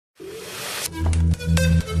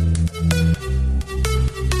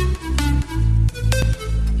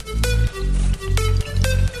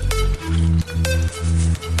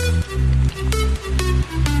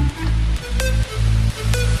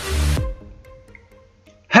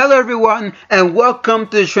Hello everyone and welcome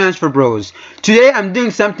to the Transfer Bros. Today I'm doing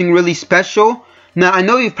something really special. Now I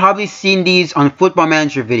know you've probably seen these on Football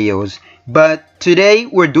Manager videos, but today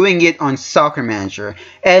we're doing it on Soccer Manager.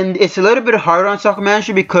 And it's a little bit harder on Soccer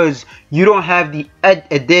Manager because you don't have the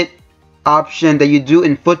edit option that you do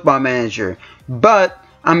in Football Manager. But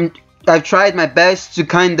I've tried my best to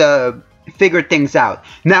kind of figure things out.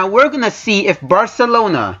 Now we're gonna see if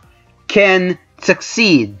Barcelona can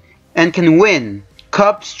succeed and can win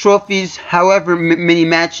cups, trophies, however many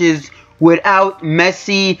matches without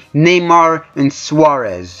Messi, Neymar, and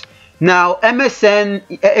Suarez. Now,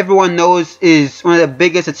 MSN, everyone knows, is one of the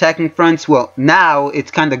biggest attacking fronts. Well, now it's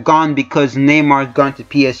kind of gone because Neymar's gone to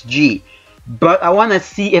PSG. But I want to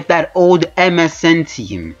see if that old MSN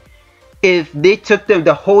team, if they took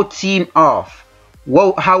the whole team off,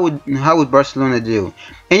 how would Barcelona do?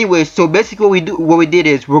 Anyway, so basically what we did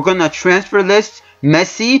is we're gonna transfer list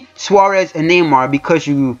Messi, Suarez, and Neymar because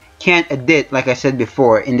you can't edit, like I said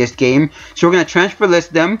before, in this game. So we're gonna transfer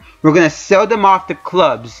list them. We're gonna sell them off to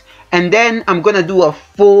clubs, and then I'm gonna do a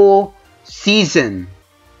full season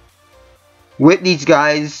with these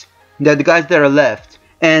guys, the guys that are left,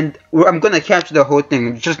 and I'm gonna capture the whole thing.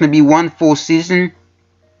 It's just gonna be one full season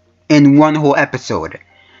in one whole episode.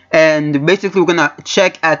 And basically we're gonna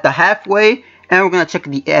check at the halfway and we're gonna check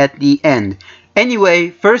at the end. Anyway,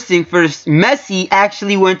 first thing first, Messi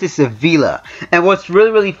actually went to Sevilla. And what's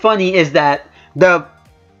really funny is that the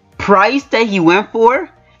price that he went for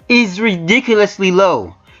is ridiculously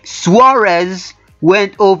low. Suarez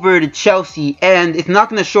went over to Chelsea, and it's not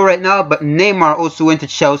gonna show right now, but Neymar also went to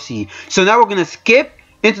Chelsea. So now we're gonna skip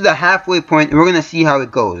into the halfway point and we're gonna see how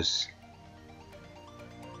it goes.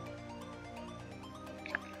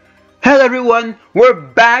 Hello everyone, we're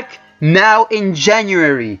back now in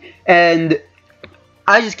January, and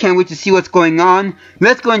I just can't wait to see what's going on.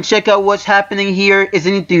 Let's go and check out what's happening here. Is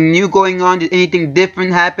anything new going on? Did anything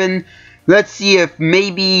different happen? Let's see if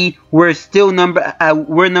maybe we're still number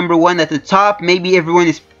one at the top. Maybe everyone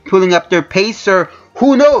is pulling up their pace, or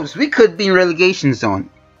who knows? We could be in relegation zone.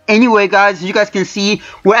 Anyway, guys, as you guys can see,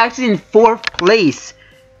 we're actually in 4th place.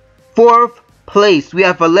 4th place. We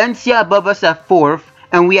have Valencia above us at 4th.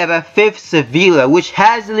 And we have a 5th Sevilla, which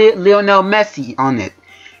has Lionel Messi on it.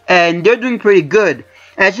 And they're doing pretty good.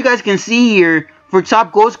 As you guys can see here, for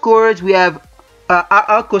top goal scorers, we have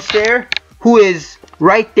Alcocer, who is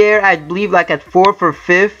right there, I believe, like at 4th or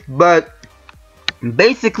 5th. But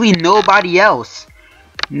basically nobody else.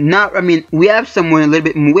 We have someone a little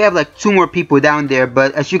bit more. We have like 2 more people down there.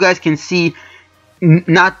 But as you guys can see,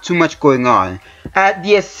 not too much going on. At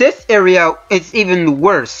the assist area, it's even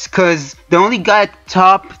worse because the only guy at the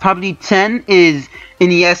top, probably 10, is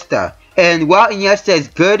Iniesta. And while Iniesta is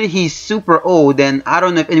good, he's super old, and I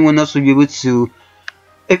don't know if anyone else will be able to.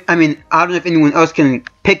 I don't know if anyone else can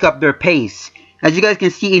pick up their pace. As you guys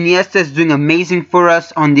can see, Iniesta is doing amazing for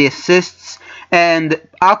us on the assists, and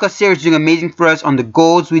Alcacer is doing amazing for us on the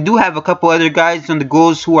goals. We do have a couple other guys on the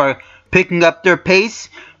goals who are picking up their pace.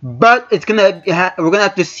 But we're gonna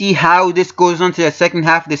have to see how this goes on to the second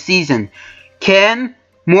half of the season. Can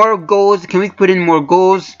we put in more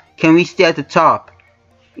goals? Can we stay at the top?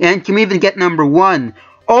 And can we even get number 1?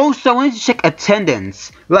 Also, I wanted to check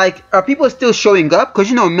attendance. Like, are people still showing up? Because,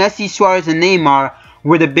 you know, Messi, Suarez, and Neymar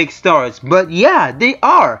were the big stars. But yeah, they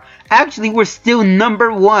are. Actually, we're still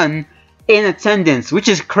number 1 in attendance, which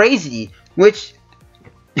is crazy. Which,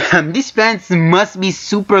 these fans must be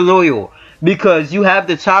super loyal. Because you have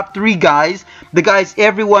the top 3 guys, the guys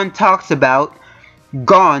everyone talks about,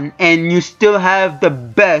 gone, and you still have the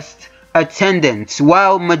best attendance.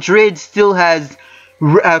 While Madrid still has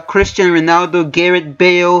Cristiano Ronaldo, Gareth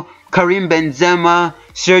Bale, Karim Benzema,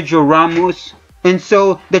 Sergio Ramos. And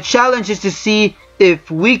so the challenge is to see if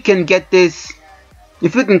we can get this,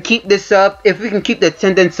 if we can keep this up, if we can keep the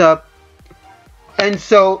attendance up. And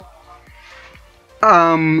so,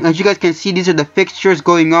 as you guys can see, these are the fixtures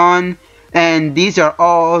going on. And these are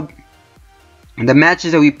all the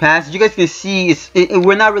matches that we passed. As you guys can see,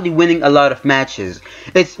 we're not really winning a lot of matches.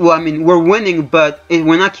 We're winning, but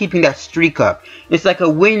we're not keeping that streak up. It's like a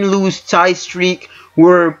win-lose tie streak.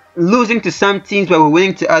 We're losing to some teams, but we're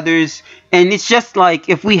winning to others. And it's just like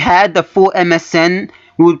if we had the full MSN,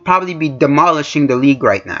 we would probably be demolishing the league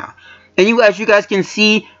right now. Anyway, as you guys can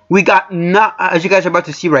see, as you guys are about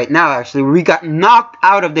to see right now, actually, we got knocked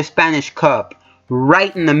out of the Spanish Cup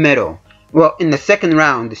right in the middle. Well, in the second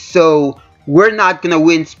round, so we're not gonna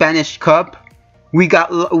win Spanish Cup. We got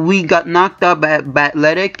knocked out by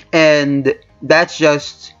Athletic, and that's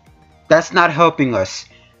not helping us.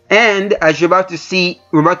 And as you're about to see,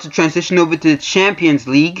 we're about to transition over to the Champions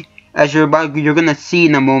League. As you're gonna see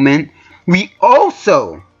in a moment, we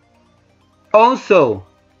also also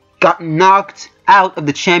got knocked out of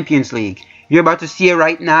the Champions League. You're about to see it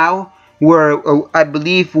right now. I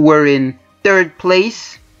believe we're in 3rd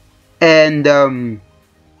place. And,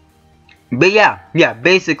 but yeah,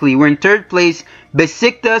 basically, we're in 3rd place.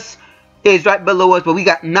 Besiktas is right below us, but we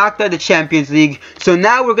got knocked out of the Champions League. So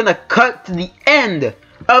now we're going to cut to the end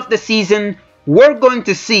of the season. We're going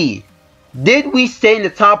to see, did we stay in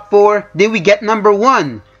the top 4? Did we get number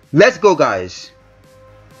 1? Let's go, guys.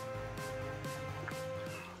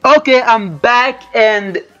 Okay, I'm back,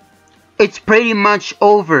 and it's pretty much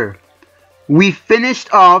over. We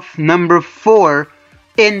finished off number 4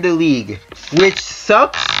 in the league, which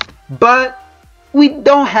sucks, but we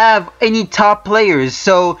don't have any top players,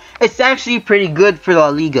 so it's actually pretty good for La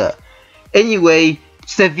Liga. Anyway,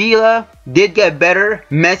 Sevilla did get better.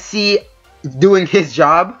 Messi doing his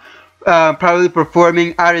job, probably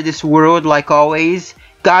performing out of this world like always.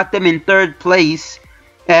 Got them in 3rd place,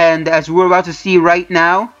 and as we're about to see right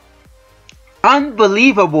now,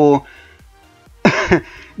 unbelievable.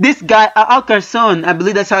 This guy, Alcarson, I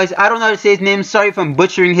believe that's how I don't know how to say his name. Sorry if I'm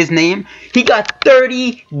butchering his name. He got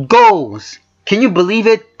 30 goals. Can you believe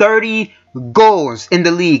it? 30 goals in the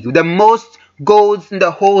league. The most goals in the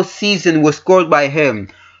whole season was scored by him.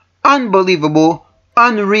 Unbelievable.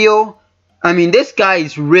 Unreal. I mean, this guy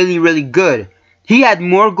is really, really good. He had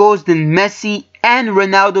more goals than Messi and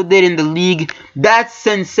Ronaldo did in the league. That's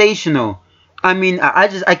sensational. I mean,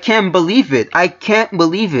 I can't believe it. I can't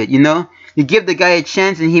believe it, you know? You give the guy a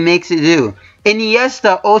chance and he makes it do.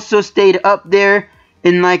 Iniesta also stayed up there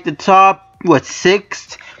in like the top,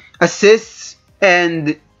 6th assists.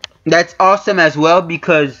 And that's awesome as well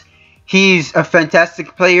because he's a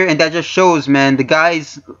fantastic player, and that just shows, man, the guy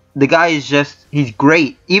is just, he's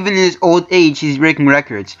great. Even in his old age, he's breaking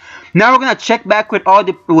records. Now we're going to check back with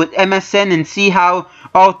MSN and see how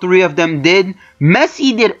all 3 of them did.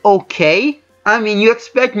 Messi did okay. I mean, you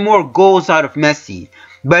expect more goals out of Messi.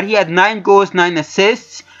 But he had 9 goals, 9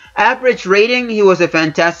 assists. Average rating, he was a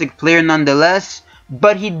fantastic player nonetheless.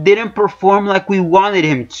 But he didn't perform like we wanted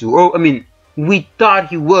him to. Or, I mean, we thought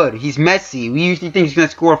he would. He's Messi. We usually think he's going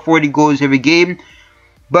to score 40 goals every game.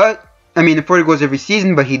 But, I mean, 40 goals every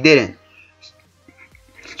season, but he didn't.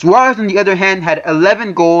 Suarez, on the other hand, had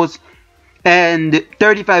 11 goals and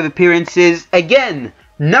 35 appearances. Again,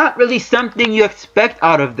 not really something you expect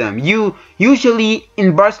out of them. You usually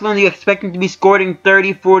in Barcelona you expect him to be scoring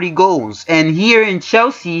 30, 40 goals, and here in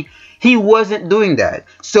Chelsea he wasn't doing that.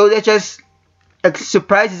 So that just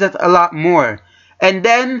surprises us a lot more. And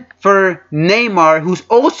then for Neymar, who's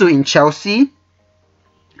also in Chelsea,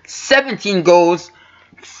 17 goals,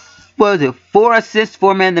 4 assists,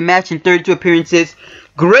 4 man of the match, and 32 appearances.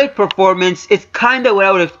 Great performance. It's kind of what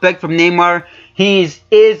I would expect from Neymar. He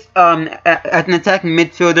is an attacking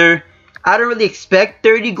midfielder. I don't really expect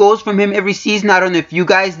 30 goals from him every season. I don't know if you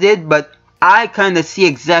guys did, but I kind of see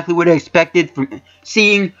exactly what I expected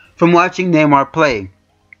from watching Neymar play.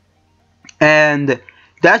 And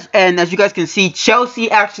as you guys can see, Chelsea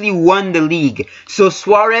actually won the league. So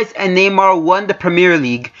Suarez and Neymar won the Premier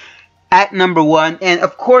League at number 1, and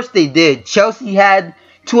of course they did. Chelsea had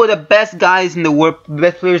 2 of the best guys in the world,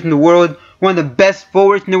 best players in the world, one of the best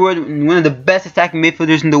forwards in the world, and one of the best attacking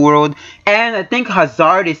midfielders in the world, and I think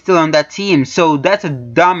Hazard is still on that team, so that's a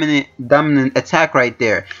dominant attack right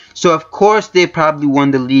there. So of course they probably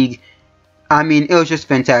won the league. I mean, it was just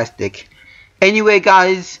fantastic. Anyway,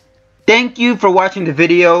 guys, thank you for watching the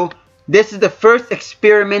video. This is the first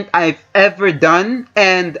experiment I've ever done,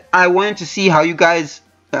 and I wanted to see how you guys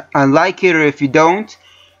like it or if you don't.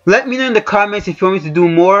 Let me know in the comments if you want me to do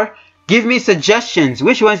more. Give me suggestions.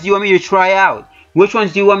 Which ones do you want me to try out? Which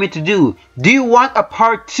ones do you want me to do? Do you want a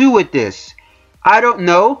part 2 with this? I don't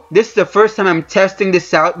know. This is the first time I'm testing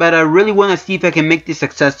this out, but I really want to see if I can make this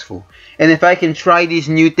successful. And if I can try these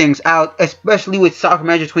new things out, especially with Soccer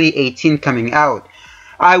Manager 2018 coming out.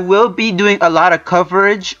 I will be doing a lot of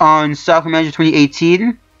coverage on Soccer Manager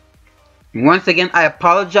 2018. Once again, I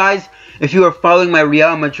apologize if you were following my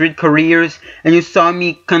Real Madrid careers and you saw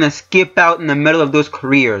me kind of skip out in the middle of those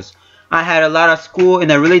careers. I had a lot of school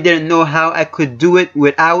and I really didn't know how I could do it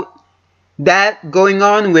without that going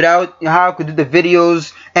on, without how I could do the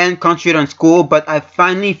videos and concentrate on school. But I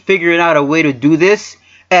finally figured out a way to do this,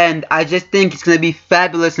 and I just think it's going to be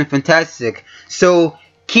fabulous and fantastic. So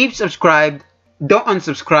keep subscribed. Don't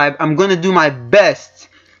unsubscribe. I'm going to do my best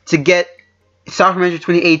to get Soccer Manager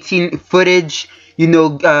 2018 footage, you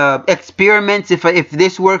know, experiments. If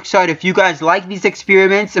this works out, if you guys like these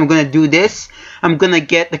experiments, I'm gonna do this. I'm gonna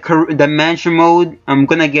get the manager mode. I'm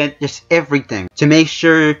gonna get just everything to make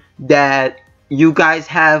sure that you guys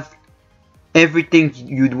have everything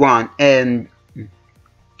you'd want. And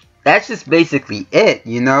that's just basically it,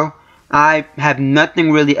 you know. I have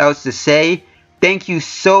nothing really else to say. Thank you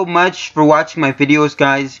so much for watching my videos,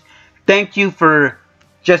 guys. Thank you for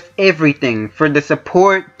just everything, for the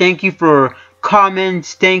support. Thank you for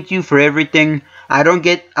comments. Thank you for everything. I don't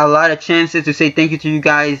get a lot of chances to say thank you to you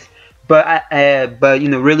guys, but but you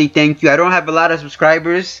know, really thank you. I don't have a lot of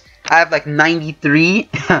subscribers. I have like 93.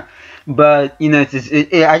 But you know,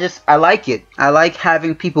 I like it. I like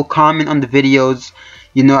having people comment on the videos.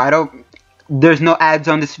 You know, there's no ads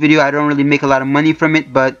on this video. I don't really make a lot of money from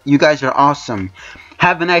it, but you guys are awesome.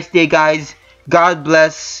 Have a nice day, guys. God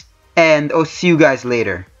bless, and I'll see you guys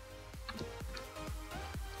later.